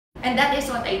And that is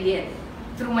what I did.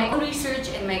 Through my own research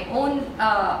and my own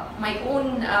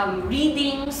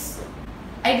readings,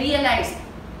 I realized,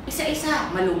 isa-isa,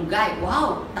 malunggay.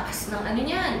 Wow, taas ng ano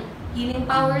niyan, healing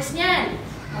powers niyan.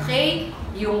 Okay?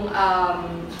 Yung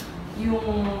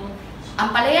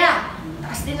ampalaya,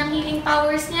 taas din ng healing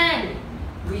powers niyan.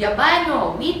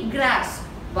 Guyabano, wheatgrass,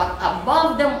 but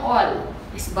above them all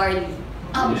is barley.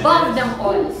 Above them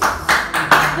all.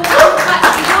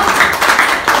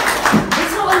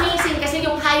 It's so amazing kasi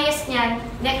yung highest niyan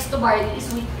next to barley is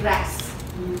wheatgrass.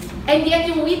 And yet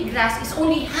yung wheatgrass is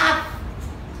only half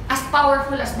as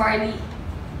powerful as barley.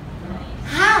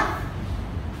 Half.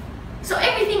 So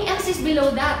everything else is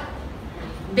below that.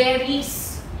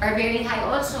 Berries are very high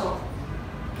also.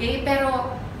 Okay,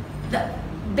 pero the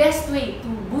best way to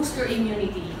boost your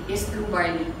immunity is through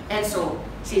barley. And so,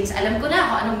 since alam ko na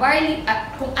kung anong barley,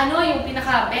 kung ano yung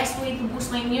pinaka-best way to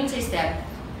boost my immune system,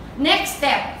 next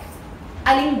step,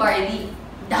 aling barley.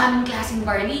 Daming klaseng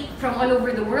barley from all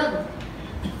over the world.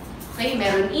 Okay,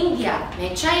 meron India,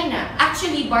 may China.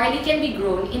 Actually, barley can be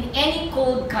grown in any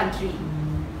cold country.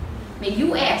 May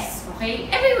US,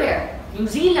 okay, everywhere. New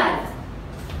Zealand.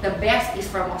 The best is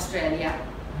from Australia.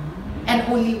 And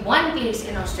only one place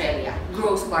in Australia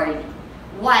grows barley.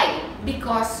 Why?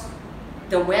 Because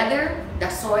the weather, the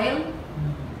soil,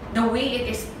 the way it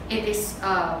is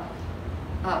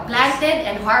planted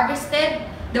and harvested,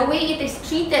 the way it is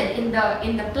treated in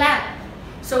the plant,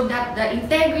 so that the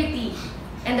integrity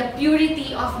and the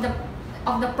purity of the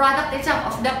product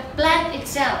itself, of the plant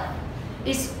itself,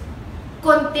 is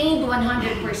contained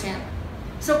 100%.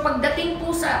 So pagdating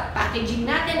po sa packaging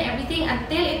natin, everything,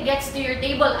 until it gets to your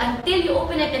table, until you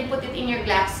open it and put it in your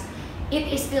glass, it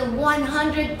is still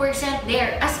 100%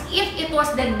 there, as if it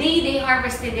was the day they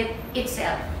harvested it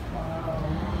itself.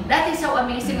 That is how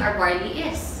amazing our barley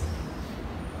is.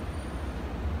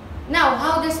 Now,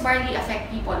 how does barley affect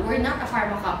people? We're not a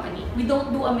pharma company. We don't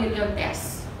do a million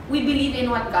tests. We believe in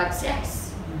what God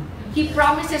says. He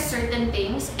promises certain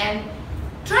things, and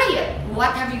try it.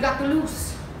 What have you got to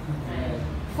lose?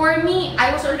 For me,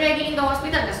 I was already in the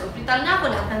hospital. Nasa hospital na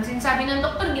ako. Lahat ng sinasabi ng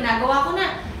doktor, ginagawa ko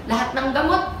na. Lahat ng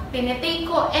gamot, tinitake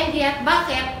ko. And yet,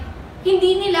 bakit?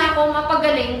 Hindi nila ako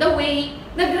mapagaling the way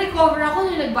nag-recover ako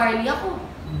nung nag-barley ako.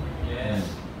 Yes.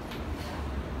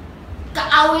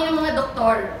 Kaaway ng mga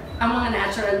doktor ang mga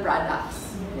natural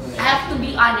products. I have to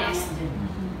be honest.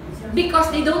 Because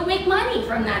they don't make money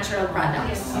from natural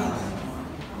products.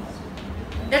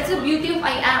 That's the beauty of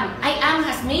I Am. I Am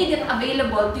has made it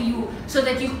available to you so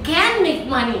that you can make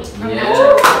money from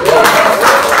natural products.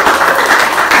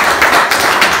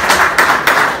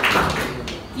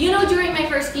 You know, during my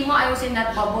first chemo, I was in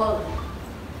that bubble.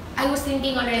 I was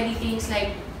thinking already things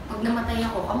like, pag namatay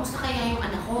ako, kamusta kaya yung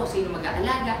anak ko? Sino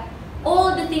mag-aalaga?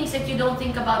 All the things that you don't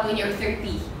think about when you're 30.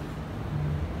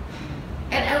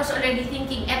 And I was already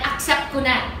thinking, and accept ko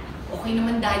na, okay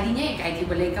naman daddy niya eh, kahit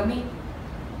ibalay kami.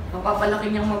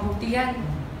 Mapapalaki niyang mabuti yan.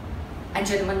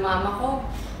 Andiyan naman mama ko,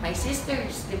 my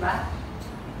sisters, di ba?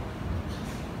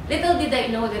 Little did I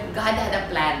know that God had a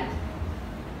plan.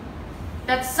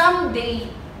 That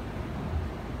someday,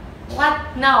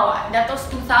 what now? That was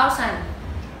 2000.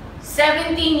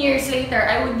 17 years later,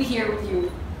 I would be here with you.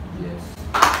 Yes.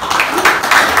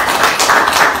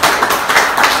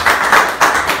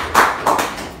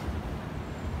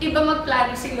 Iba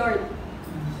magplano si Lord.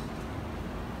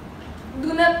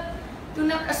 Do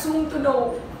not assume to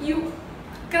know. You,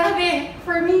 grabe,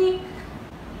 for me,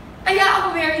 kaya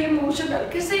ako very emotional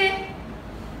kasi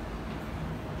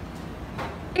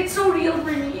it's so real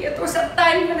for me. It was a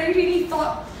time when I really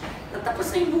thought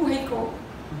natapos na yung buhay ko.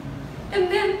 And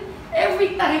then,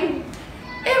 every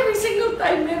every single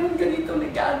time meron ganito na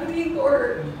gathering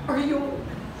or yung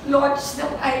launch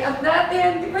ng I Am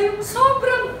natin, di ba, yung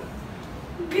sobrang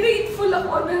grateful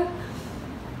ako na,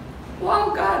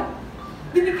 wow God,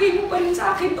 binigay mo pa rin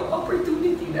sa akin itong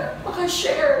opportunity na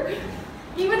maka-share.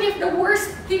 Even if the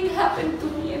worst thing happened to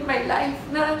me in my life,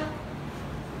 na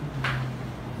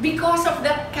because of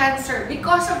that cancer,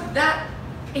 because of that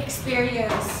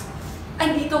experience,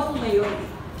 andito ako ngayon.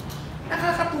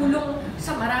 Nakakatulong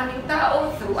sa maraming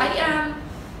tao through I Am.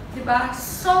 Diba?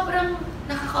 Sobrang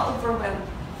nakaka-overwhelm.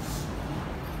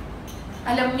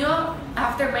 Alam nyo,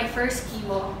 after my first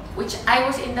chemo, which I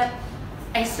was in that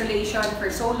isolation for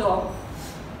so long,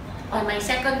 on my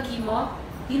second chemo,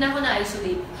 hindi na ako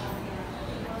na-isolate.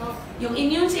 Yung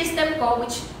immune system ko,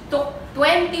 which took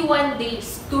 21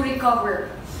 days to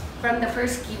recover from the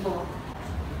first chemo.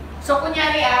 So,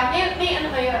 kunyari may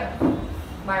ano kayo?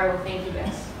 Maro, thank you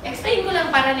guys. Explain ko lang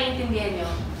para naiintindihan nyo.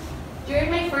 During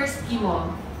my first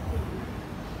chemo,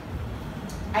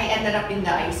 I ended up in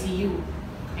the ICU.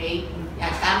 Okay?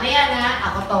 Yan, tama yan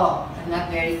ha. Ako to. I'm not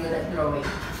very good at drawing.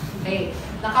 Okay?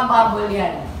 Nakabubble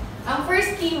yan. Ang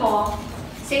first chemo,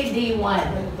 say day 1.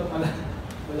 Ito pala.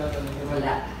 Wala talaga.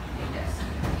 Wala.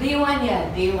 Day 1 yan.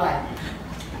 Day 1.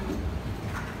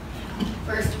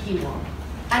 First chemo.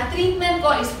 Ang treatment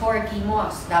ko is 4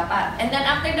 chemos. Dapat. And then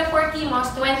after the 4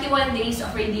 chemos, 21 days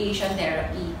of radiation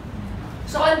therapy.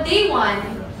 So on day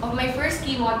 1 of my first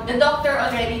chemo, the doctor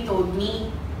already told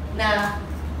me na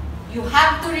you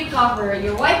have to recover,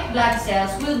 your white blood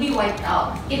cells will be wiped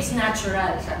out. It's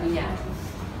natural, sabi niya.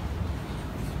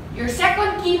 Your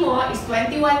second chemo is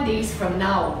 21 days from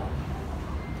now.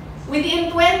 Within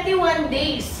 21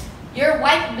 days, your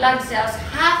white blood cells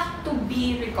have to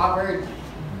be recovered.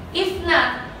 If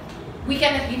not, we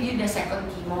cannot give you the second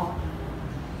chemo.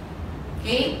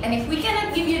 Okay? And if we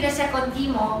cannot give you the second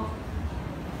chemo,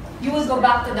 you will go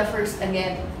back to the first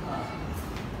again.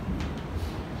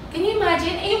 Can you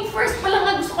imagine? Eh, yung first pa lang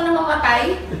na gusto ko na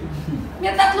mamatay.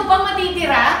 May 3 pang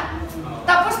matitira.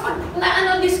 Tapos pag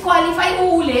disqualify,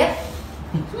 uulit.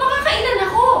 Makakailan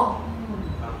ako.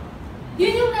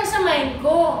 Yun yung nasa mind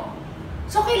ko.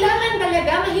 So, kailangan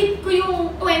talaga ma-hit ko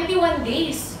yung 21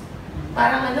 days.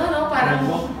 Parang parang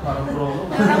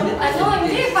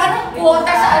hindi, parang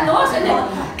quota sa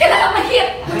kailangan ma-hit.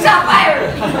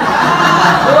 Sapphire.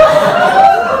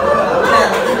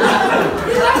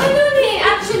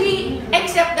 Actually,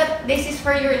 except that this is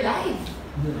for your life.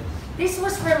 This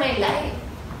was for my life.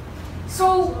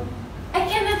 So, I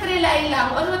cannot rely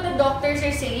lang on what the doctors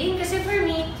are saying kasi for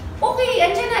me, okay,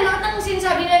 andyan na lahat ng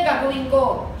sinasabi na gagawin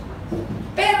ko.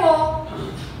 Pero,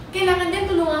 kailangan din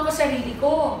tulungan ko sarili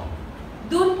ko.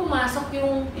 Doon pumasok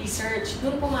yung research,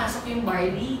 doon pumasok yung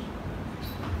Barley.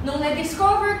 Nung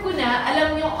na-discover ko na,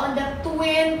 alam nyo, on the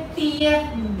 20th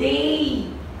day,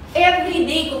 every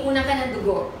day kukunan ka ng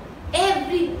dugo.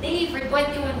 Every day for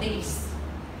 21 days.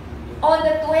 On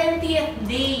the 20th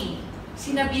day,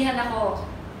 sinabihan ako,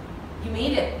 you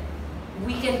made it.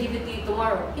 We can give it to you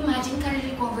tomorrow. Imagine,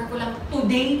 ka-recover ko lang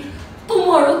today.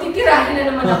 Tomorrow, titirahin na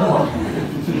naman ako.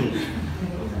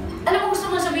 Alam mo,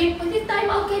 gusto mo sabihin, pwede time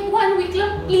out kahit 1 week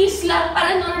lang, please lang,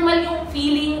 para normal yung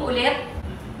feeling ulit.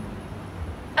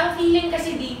 Ang feeling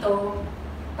kasi dito,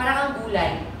 parang kang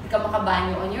gulay. Hindi ka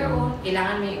makabanyo on your own,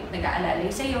 kailangan may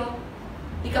nag-aalalay sa'yo.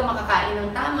 Hindi ka makakain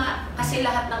ng tama, kasi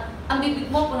lahat ng, ang bibig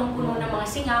mo, punong-puno ng mga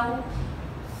singaw.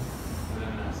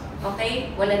 Okay?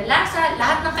 Walang lasa.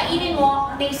 Lahat ng kainin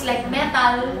mo, tastes like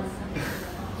metal.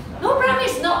 No,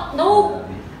 promise. No.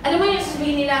 Alam mo yung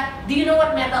sabihin nila, do you know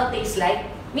what metal tastes like?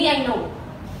 Me, I know.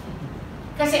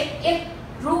 Kasi it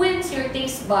ruins your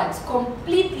taste buds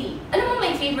completely. Alam mo,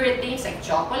 my favorite things like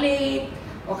chocolate,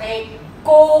 okay,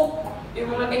 Coke,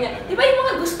 yung mga ganyan. Di ba yung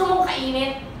mga gusto mong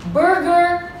kainin?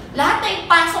 Burger, lahat na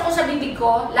ipasok ko sa bibig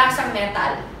ko, lasang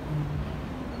metal.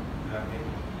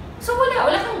 So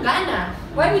wala kang gana.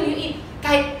 Why will you eat?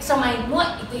 Kahit sa mind mo,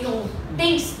 ito yung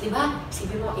taste, di ba?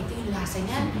 Sabi mo, ito yung lasa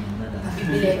niyan.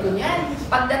 Bibili ko niyan.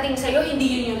 Pagdating sa'yo, hindi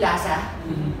yun yung lasa.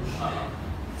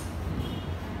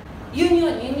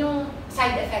 Yun yung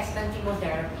side effects ng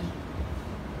chemotherapy.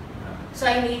 So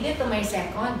I made it to my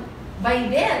second.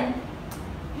 By then,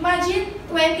 imagine,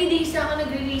 20 days na ako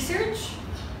nagre-research.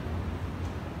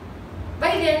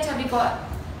 By then, sabi ko,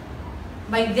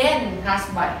 my then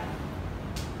husband,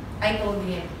 I told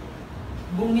him,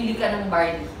 bumili ka ng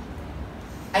Barley.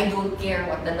 I don't care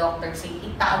what the doctor say.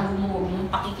 Itago mo, huwag mong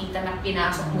pakikita na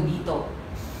pinasok mo dito.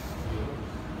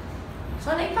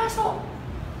 So, naipasok.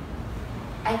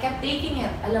 I kept taking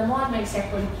it. Alam mo, on my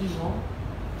second chemo,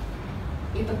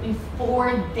 it took me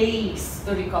 4 days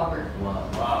to recover. Wow.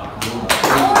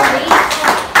 4 days.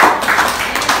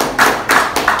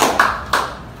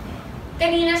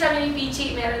 Kanina sabi ni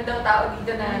Pichi, meron daw tao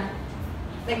dito na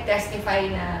nag-testify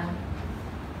na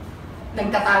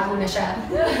nagtatago na siya.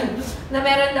 Na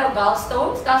meron daw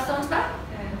gallstones. Gallstones ba?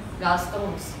 Yes.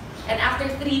 Gallstones. And after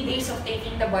 3 days of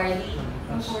taking the Barley,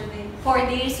 4 days. 4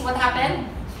 days, what happened?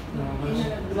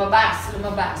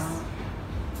 Lumabas.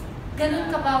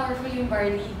 Ganun ka-powerful yung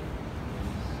Barley.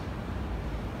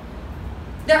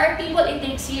 There are people it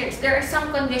takes years. There are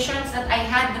some conditions that I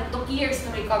had that took years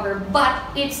to recover,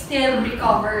 but it still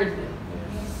recovered.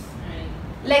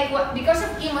 Like, because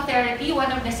of chemotherapy,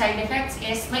 one of the side effects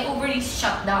is my ovaries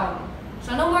shut down.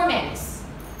 So no more mens.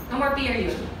 No more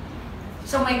period.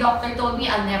 So my doctor told me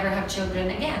I'll never have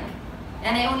children again.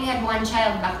 And I only had 1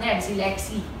 child back then, si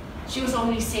Lexi. She was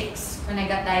only 6 when I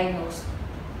got diagnosed.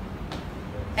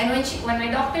 And when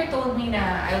my doctor told me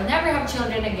na I'll never have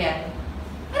children again,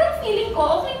 parang feeling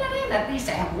ko, okay na rin. At least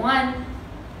I have 1.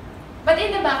 But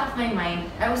in the back of my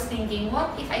mind, I was thinking,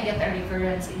 what if I get a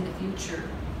recurrence in the future?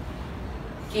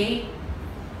 Okay?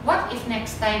 What if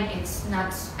next time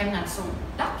I'm not so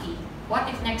lucky? What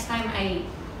if next time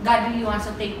God really wants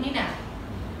to take me na?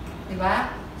 Diba?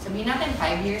 Sabihin natin,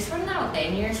 5 years from now,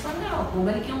 10 years from now,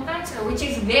 bumalik yung cancer, which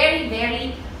is very,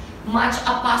 very much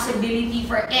a possibility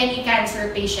for any cancer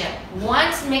patient.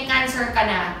 Once may cancer ka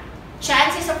na,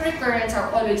 chances of recurrence are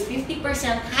always 50%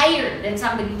 higher than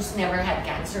somebody who's never had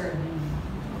cancer.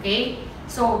 Okay?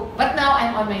 So, but now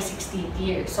I'm on my 16th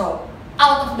year. So,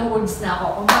 out of the woods na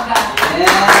ako. Kumbaga,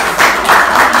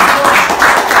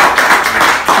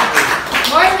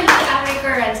 normally, ang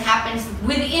recurrence happens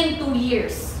within 2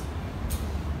 years.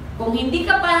 Kung hindi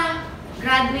ka pa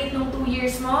graduate nung 2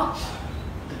 years mo,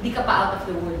 hindi ka pa out of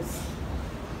the woods.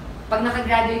 Pag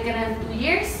nakagraduate ka ng 2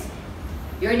 years,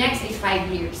 your next is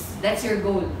 5 years. That's your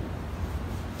goal.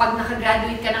 Pag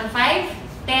nakagraduate ka ng 5,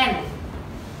 10.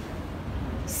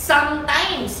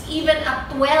 Sometimes, even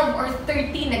at 12 or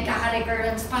 13,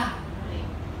 nagkaka-recurrence pa.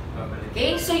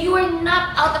 Okay? So, you are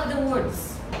not out of the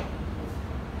woods.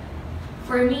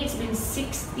 For me, it's been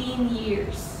 16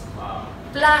 years.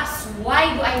 Plus,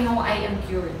 why do I know I am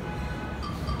cured?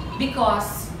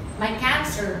 Because my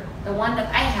cancer, the one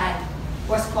that I had,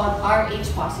 was called Rh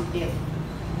positive.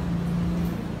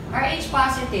 Rh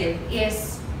positive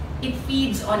is, it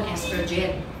feeds on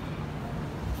estrogen.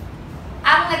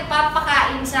 Ang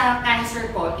nagpapakain sa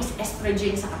cancer ko is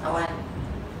estrogen sa katawan.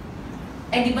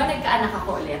 Eh, di ba nagkaanak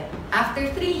ako ulit? After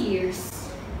 3 years,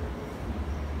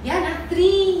 yan, 3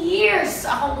 years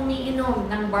akong umiinom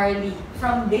ng barley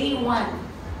from day 1.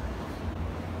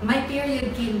 My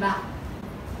period came back.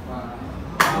 Wow.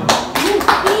 3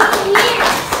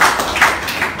 years!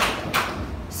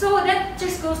 So that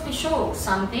just goes to show,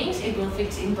 some things it will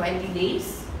fix in 20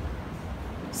 days.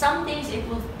 Some things it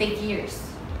will take years.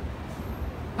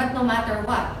 But no matter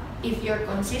what, if you're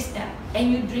consistent and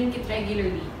you drink it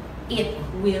regularly, it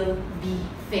will be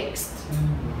fixed.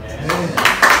 Yes.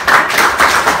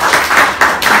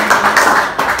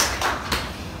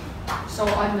 So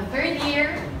on the 3rd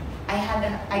year,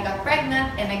 I got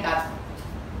pregnant and I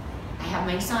have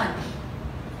my son.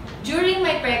 During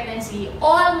my pregnancy,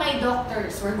 all my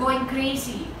doctors were going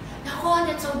crazy. Nako,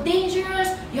 that's so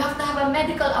dangerous. You have to have a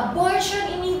medical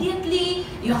abortion immediately.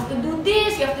 You have to do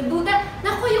this, you have to do that.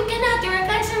 Nako, you cannot. You're a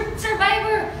cancer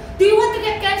survivor. Do you want to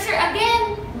get cancer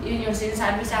again? Yun yung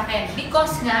sinasabi sa akin.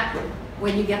 Because nga,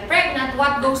 when you get pregnant,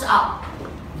 what goes up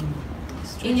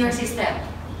in your system?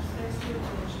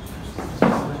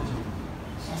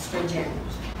 Estrogen.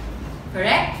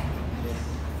 Correct?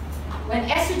 When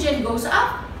estrogen goes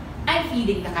up, I'm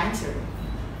feeding the cancer.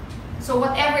 So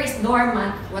whatever is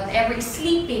dormant, whatever is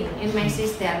sleeping in my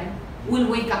system will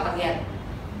wake up again.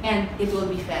 And it will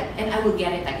be fed. And I will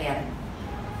get it again.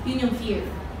 Yun yung fear.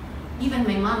 Even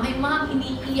my mom,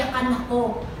 iniiyakan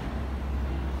ako.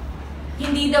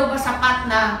 Hindi daw ba sapat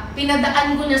na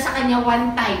pinadaan ko na sa kanya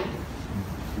one time?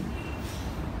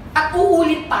 At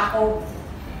uulit pa ako.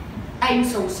 I'm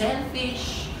so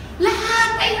selfish. Lahat!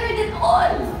 I heard it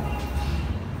all!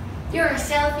 You're a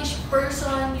selfish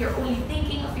person. You're only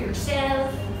thinking of yourself.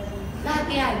 Lahat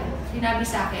yan. Sinabi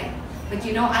sa akin. But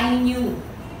you know, I knew.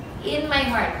 In my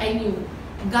heart, I knew.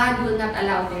 God will not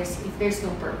allow this if there's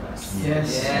no purpose.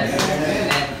 Yes. Yes.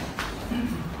 Yes.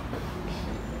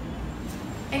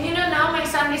 And you know, now my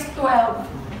son is 12.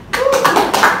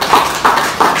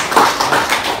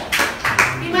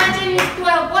 Imagine he's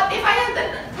 12. What if I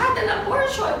had an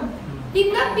abortion?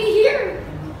 He'd not be here.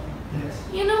 Yes.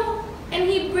 You know? And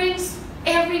he brings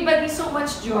everybody so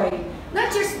much joy.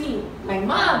 Not just me, my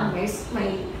mom,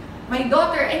 my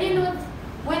daughter. And you know,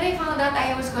 when I found out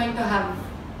I was going to have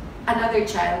another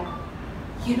child,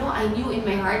 you know, I knew in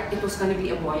my heart it was going to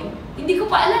be a boy. Hindi ko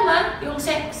pa alam yung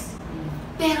sex.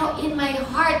 Pero in my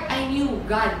heart, I knew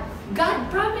God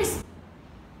promised.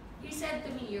 He said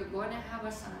to me, you're gonna have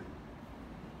a son.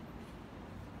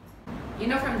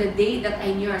 You know, from the day that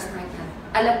I knew I was pregnant,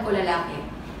 alam ko lalaki.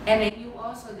 And I knew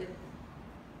also that,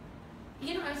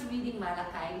 you know, I was reading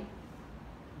Malachi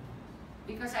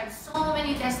because I have so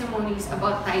many testimonies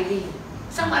about tithing,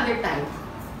 some other time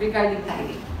regarding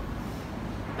tithing.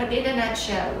 But in a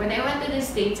nutshell, when I went to the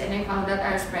States and I found out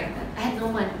I was pregnant, I had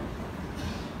no money.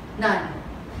 None.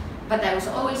 But I was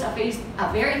always a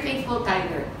very faithful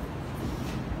tither.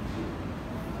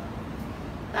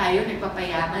 Tayo,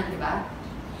 nagpapayaman, di ba?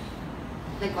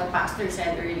 Like what Pastor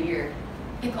said earlier,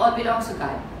 it all belongs to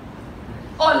God.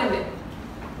 All of it.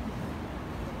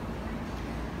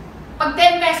 Pag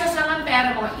 10 pesos lang ang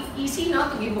pera mo, easy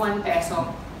no to give 1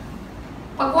 peso.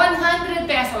 Pag 100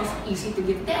 pesos, easy to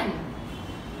give 10.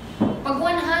 Pag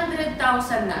 100,000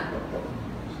 na,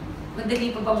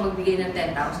 madali pa bang magbigay ng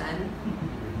 10,000?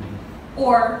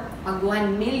 Or, pag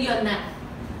 1 million na,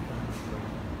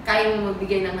 kaya mo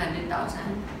magbigay ng 100,000?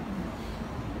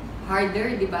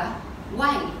 Harder, di ba?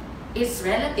 Why? It's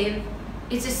relative.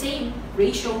 It's the same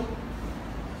ratio.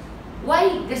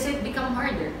 Why does it become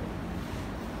harder?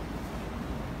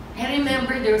 I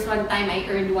remember there was one time I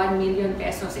earned 1 million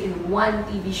pesos in one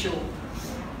TV show.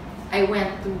 I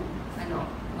went to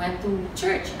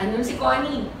church. Andun si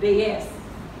Connie Reyes.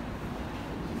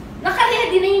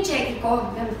 Naka-ready na yung check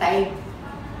ko ng time.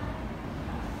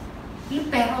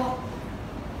 Pero,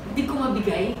 hindi ko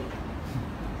mabigay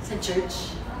sa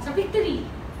church. Sa Victory.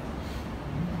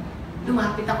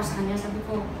 Lumapit ako sa kanya, sabi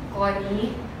ko,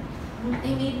 Connie, I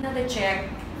made na the check.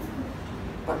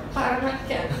 Parang I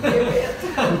can't give it.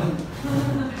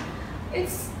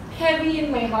 It's heavy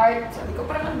in my heart. Sabi ko,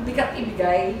 parang ang bigat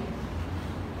ibigay.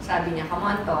 Sabi niya, come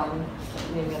on, Ton.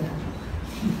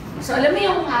 So, alam mo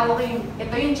yung hawak yung,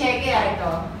 ito yung cheque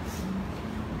ito.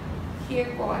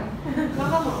 Here, Con.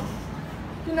 Baka mo.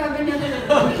 Ginaganyan na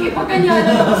lang. Ipaganyan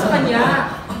na ako sa kanya.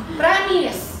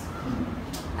 Promise.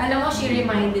 Alam mo, she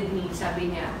reminded me, sabi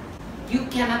niya, you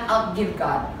cannot outgive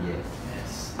God. Yes.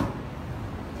 Yes.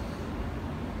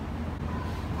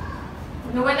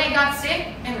 When I got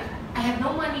sick and I had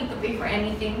no money to pay for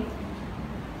anything,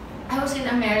 I was in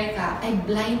America. I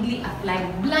blindly applied.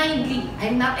 Blindly.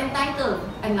 I'm not entitled.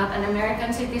 I'm not an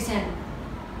American citizen.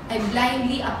 I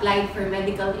blindly applied for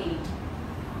medical aid.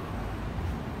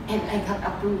 And I got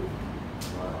approved.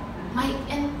 My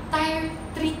entire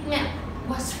treatment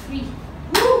was free.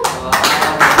 Woo!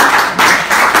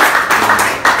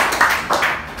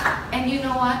 And you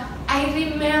know what? I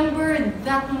remembered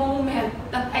that moment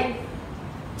that I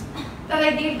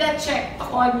gave that check to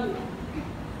Connie.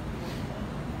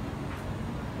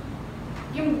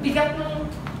 Yung bigat ng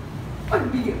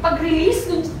pag-release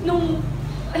nung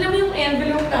alam mo yung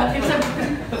envelope natin, sabi ko,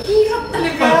 hirap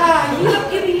talaga, hirap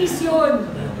i-release yun.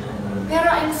 Pero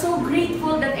I'm so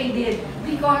grateful that I did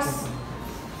because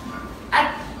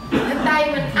at the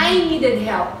time when I needed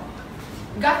help,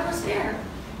 God was there.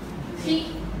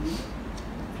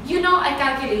 You know, I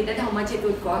calculated how much it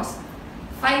would cost.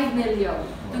 5 million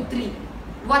to 3.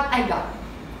 What I got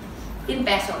in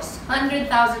pesos, $100,000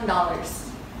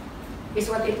 is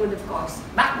what it would have cost.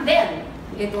 Back then,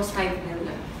 it was 5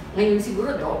 million. Ngayon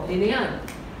siguro, doble na yan.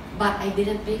 But I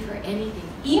didn't pay for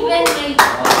anything. Even my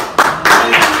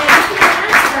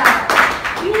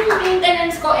yung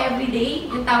maintenance ko every day,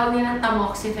 yung tawag nilang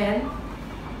tamoxifen.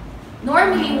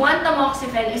 Normally, one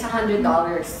tamoxifen is $100.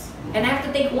 And I have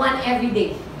to take one every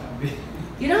day.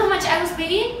 You know how much I was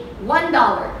paying? $1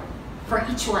 for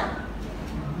each one.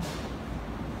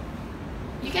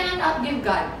 You cannot outgive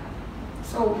God.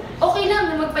 So, okay lang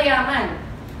na magpayaman.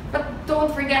 But don't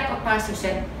forget what Pastor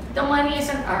said. The money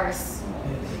isn't ours.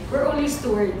 We're only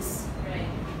stewards.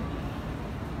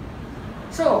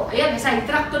 So, ayan,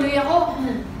 sidetrack tuloy ako.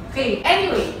 Okay,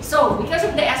 anyway, so, because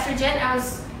of the estrogen,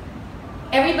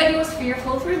 everybody was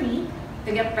fearful for me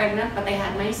to get pregnant, but I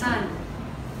had my son.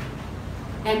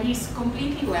 And he's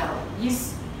completely well.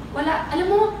 Alam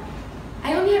mo,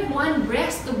 I only have one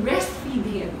breast to breastfeed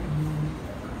him.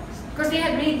 Because they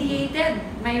had radiated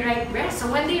my right breast. So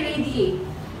when they radiate,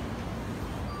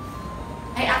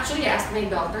 I actually asked my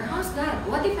doctor, how's that?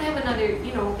 What if I have another,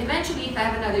 eventually if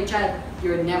I have another child,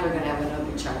 you're never gonna have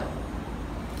another child.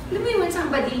 Alam mo yun, when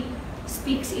somebody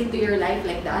speaks into your life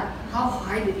like that, how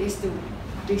hard it is to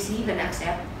receive and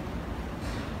accept.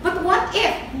 But what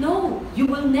if? No, you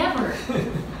will never.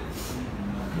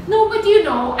 No, but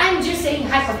I'm just saying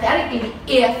hypothetically,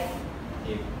 if.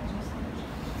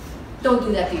 Don't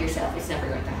do that to yourself. It's never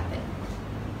going to happen.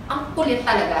 Ang kulit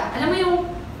talaga. Alam mo yung,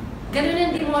 ganun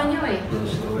ang demonyo eh.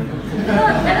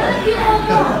 Ganun ang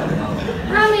demonyo.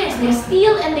 Promise, they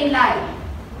steal and they lie.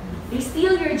 They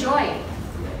steal your joy.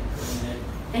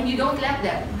 And you don't let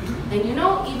them. And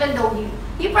even though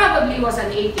he probably was an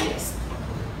atheist,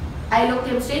 I looked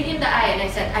him straight in the eye and I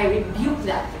said, I rebuke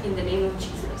that in the name of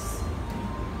Jesus.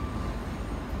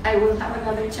 I will have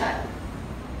another child.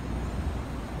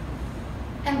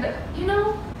 And,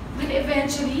 when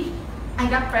eventually I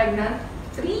got pregnant,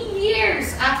 3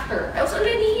 years after, I was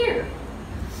already here.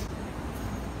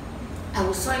 I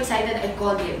was so excited, I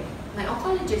called him. My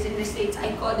oncologist in the States,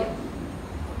 I called him.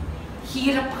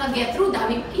 Hirap ka get through. The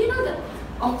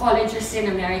oncologists in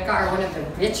America are one of the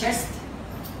richest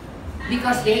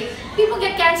because people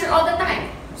get cancer all the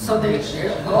time. So they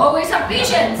always have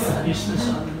patients.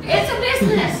 It's a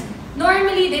business.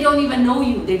 Normally, they don't even know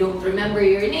you. They don't remember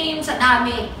your name sa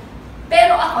dami.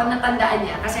 Pero ako, natandaan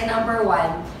niya. Kasi number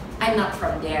 1, I'm not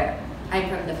from there.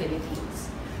 I'm from the Philippines.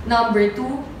 Number 2,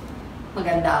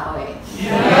 maganda ako eh.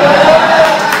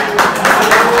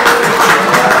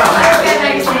 What can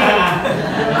I say?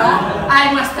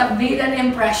 I'm must have made an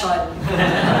impression.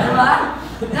 Diba?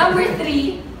 Number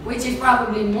 3, which is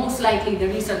probably most likely the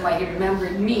reason why he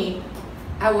remembered me,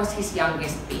 I was his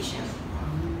youngest patient.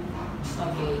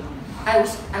 Okay. I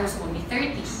was only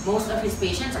 30. Most of his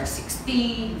patients are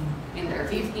 60, in their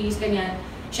 50s, ganyan.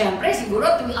 Siyempre, siguro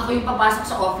tuwing ako yung papasok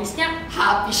sa office niya,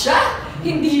 happy siya.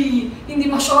 Hindi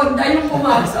masyonda yung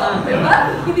pumasok, di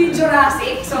ba? Hindi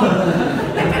Jurassic. So,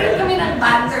 nagkaroon kami ng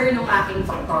banter nung aking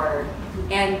doktor.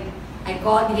 And I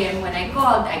called him. When I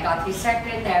called, I got his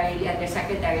secretary, and the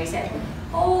secretary said,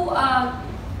 "Oh,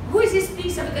 who is this,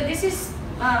 please?" Sabi ko, "This is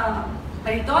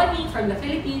Maritoni from the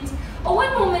Philippines." "Oh,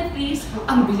 one moment, please."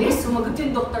 Ang bilis, sumagot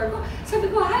yung doktor ko. Sabi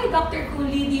ko, "Hi, Dr.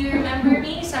 Cooley, do you remember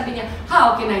me?" Sabi niya,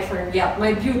 "How can I forget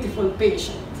my beautiful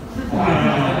patient?"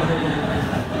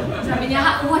 Sabi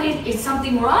niya, "What is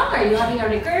something wrong? Are you having a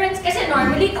recurrence?" Kasi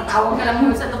normally, tatawag ka lang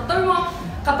muna sa doktor mo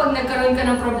kapag nagkaroon ka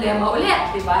ng problema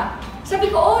ulit, di ba? Sabi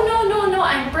ko, "Oh, no,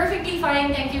 I'm perfectly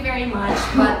fine, thank you very much.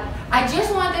 But I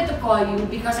just wanted to call you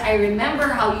because I remember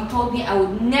how you told me I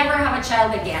would never have a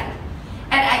child again.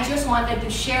 And I just wanted to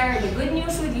share the good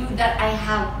news with you that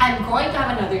I'm going to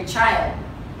have another child."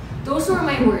 Those were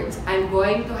my words. I'm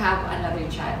going to have another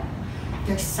child.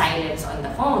 There's silence on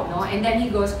the phone, no? And then he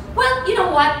goes, "Well, you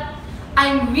know what?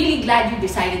 I'm really glad you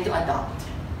decided to adopt."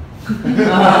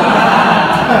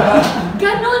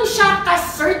 Ganon siya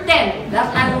ka-certain that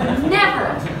I will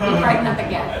never be pregnant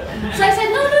again. So I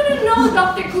said, no,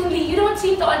 Dr. Cooley, you don't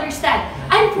seem to understand.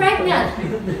 I'm pregnant.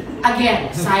 Again,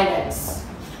 silence.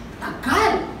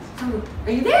 Tagal.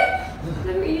 Are you there?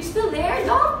 Are you still there,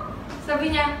 Doc?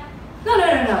 Sabi niya, no,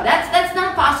 that's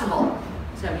not possible.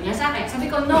 Sabi niya sa akin. Sabi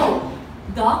ko, "No,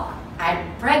 Doc, I'm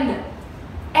pregnant.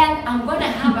 And I'm gonna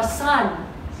have a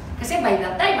son." Kasi by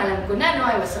that time, alam ko na, no,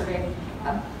 I was already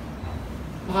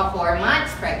mga 4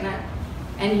 months pregnant.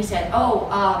 And he said, "Oh,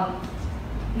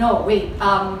 no, wait,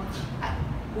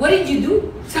 what did you do?"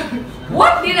 Sabi,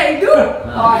 "What did I do?"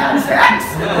 "Oh, I had sex."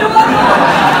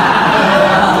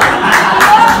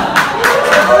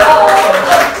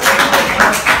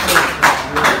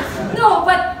 No,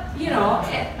 but, you know,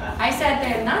 I said to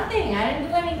him, "Nothing, I didn't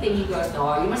do anything." He goes,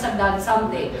 "No, you must have done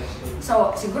something."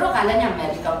 So, siguro kala niya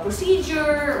medical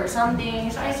procedure or something.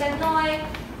 So I said, "No,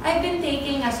 I've been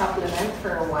taking a supplement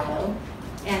for a while,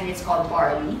 and it's called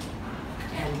Barley."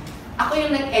 And ako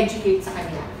yung nag-educate sa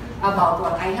kanya about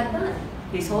what I had done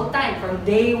this whole time, from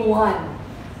day 1.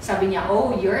 Sabi niya,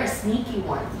 "Oh, you're a sneaky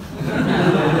one."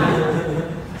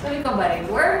 Sabi ko, "But it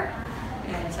worked."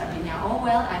 And sabi niya, "Oh,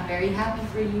 well, I'm very happy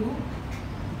for you."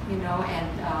 You know, and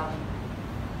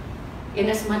in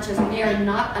as much as we are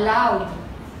not allowed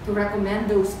to recommend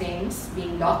those things,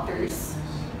 being doctors,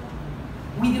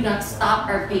 we do not stop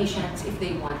our patients if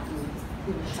they want to.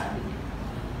 Sabi niya.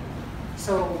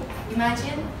 So,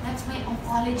 imagine, that's my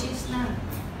oncologist na.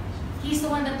 He's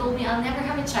the one that told me I'll never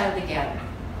have a child again.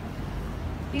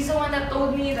 He's the one that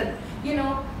told me that, you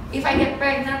know, if I get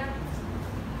pregnant,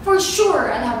 for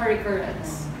sure I'll have a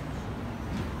recurrence.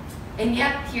 And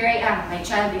yet, here I am. My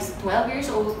child is 12 years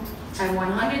old. I'm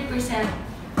 100%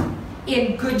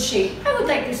 in good shape. I would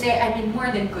like to say I'm in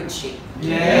more than good shape.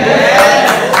 Yes!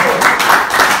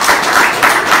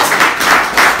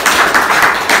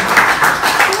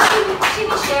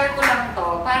 Sinishare ko lang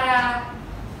to para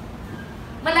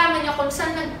malaman niyo kung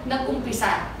saan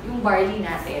nag-umpisa yung Barley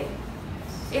natin.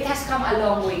 It has come a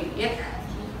long way.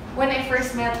 When I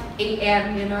first met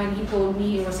AM, you know, and he told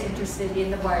me he was interested in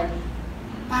the Barley,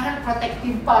 parang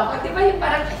protective pa ako. Di ba yung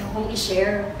parang ayokong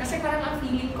i-share? Kasi parang ang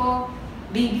feeling ko,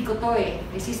 baby ko to eh.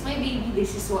 This is my baby.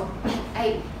 This is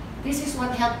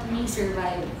what helped me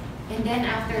survive. And then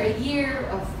after a year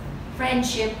of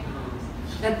friendship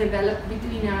that developed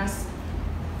between us,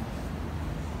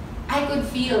 I could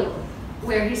feel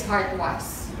where his heart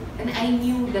was. And I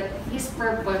knew that his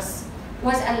purpose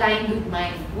was aligned with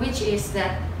mine, which is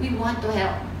that we want to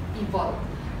help people.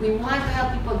 We want to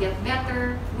help people get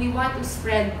better. We want to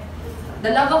spread the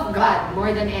love of God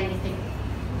more than anything.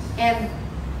 And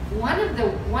one of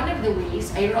the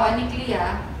ways, ironically,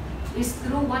 is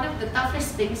through one of the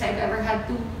toughest things I've ever had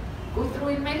to go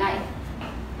through in my life.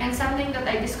 And something that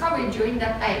I discovered during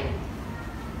that time.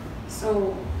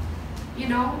 So, you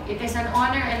know, it is an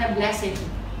honor and a blessing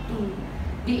to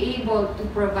be able to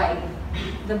provide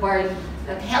the Barley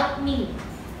that helped me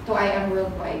to I Am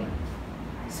Worldwide.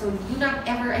 So do not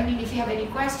ever, I mean, if you have any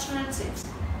questions,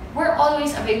 we're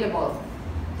always available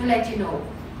to let you know.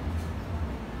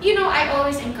 You know, I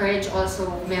always encourage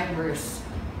also members.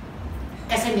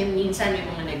 Kasi minsan yung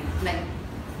mga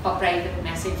nagpa-private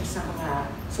messages sa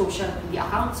mga social media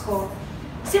accounts ko.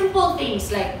 Simple things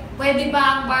like, pwede ba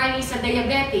ang Barley sa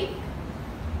diabetic?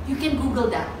 You can Google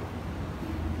that.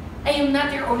 I am not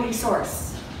your only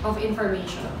source of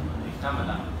information. Tama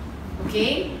lang.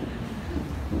 Okay?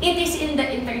 It is in the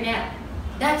internet.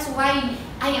 That's why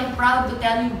I am proud to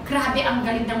tell you, grabe ang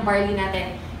galing ng barley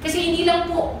natin. Kasi hindi lang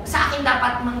po sa akin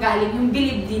dapat manggaling yung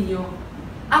believe ninyo.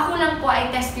 Ako lang po ay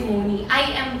testimony.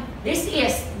 This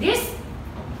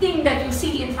thing that you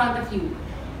see in front of you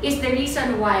is the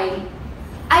reason why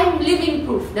I'm living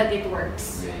proof that it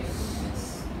works.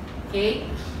 Okay?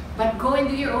 But go and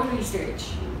do your own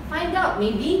research. Find out.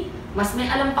 Maybe, mas may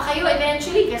alam pa kayo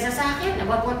eventually kaysa sa akin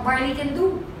about what barley can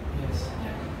do.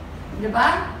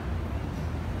 Diba?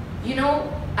 You know,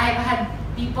 I've had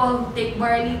people take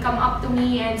barley, come up to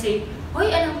me and say, "Hoy,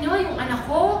 alam nyo, yung anak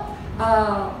ko,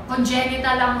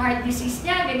 congenital ang heart disease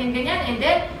niya, ganyan-ganyan." And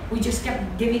then, we just kept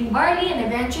giving barley and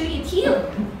eventually it healed.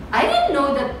 I didn't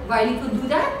know that barley could do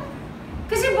that.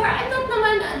 Kasi I'm not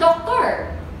naman a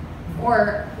doctor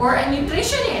or a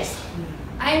nutritionist.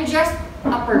 I'm just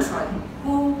a person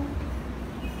who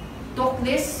took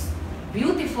this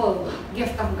beautiful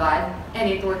gift of God and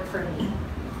it worked for me.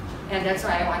 And that's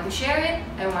why I want to share it.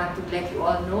 I want to let you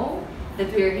all know that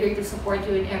we are here to support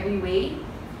you in every way.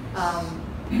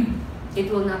 It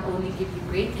will not only give you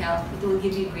great health, it will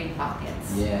give you great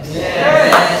pockets. Yes.